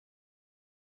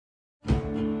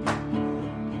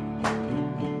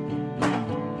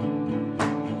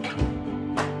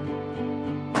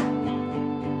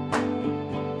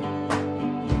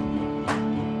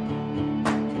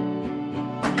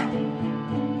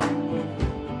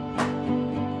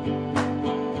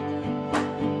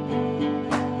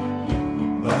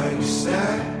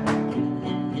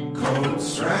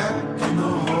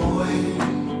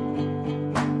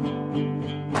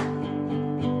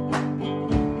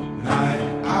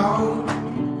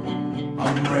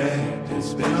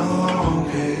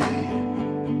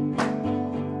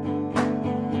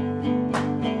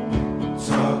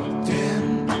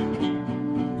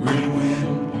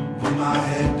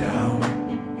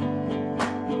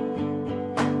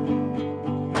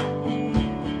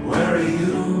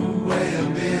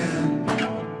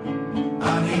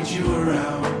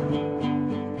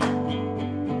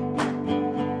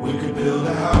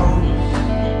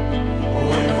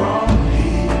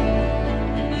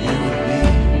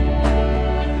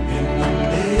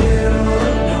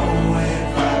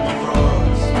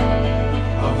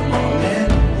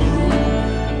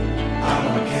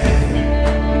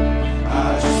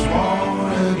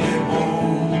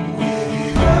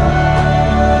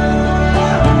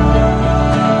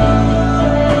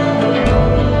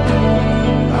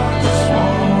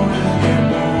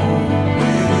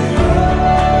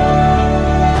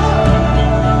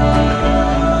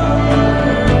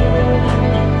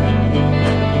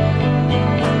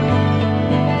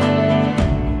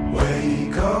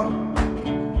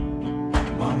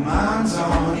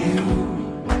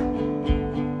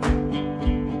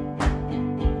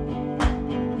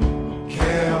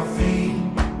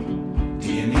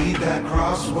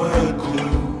crossword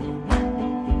clue.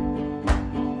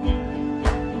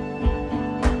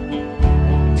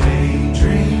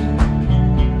 Daydream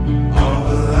of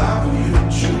a life you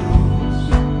choose.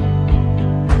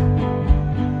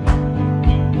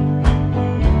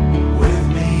 With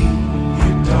me,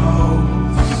 you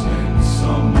doze in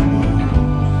some mood.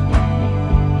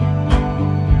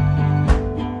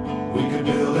 We could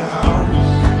build a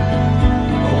house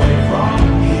away from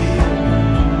here,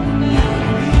 you and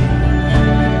me,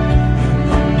 in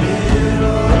the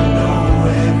middle of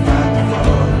nowhere, fight the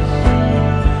frost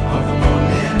of the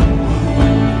morning blue.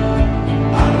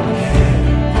 I don't care,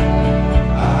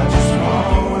 I just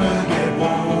wanna get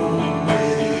warm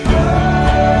with you.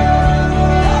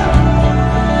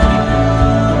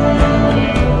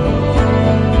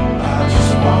 I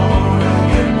just wanna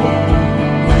get warm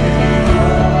with you.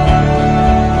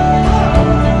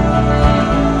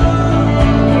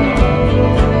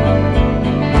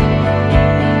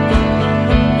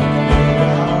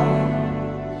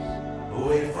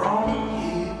 Away from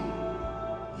here,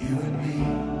 you and me,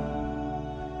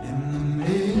 in the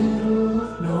middle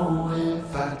of nowhere,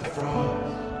 fight the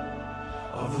frost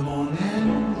of the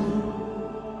morning blue.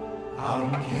 I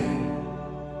don't care,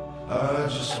 I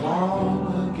just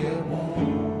wanna get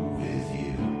warm with you.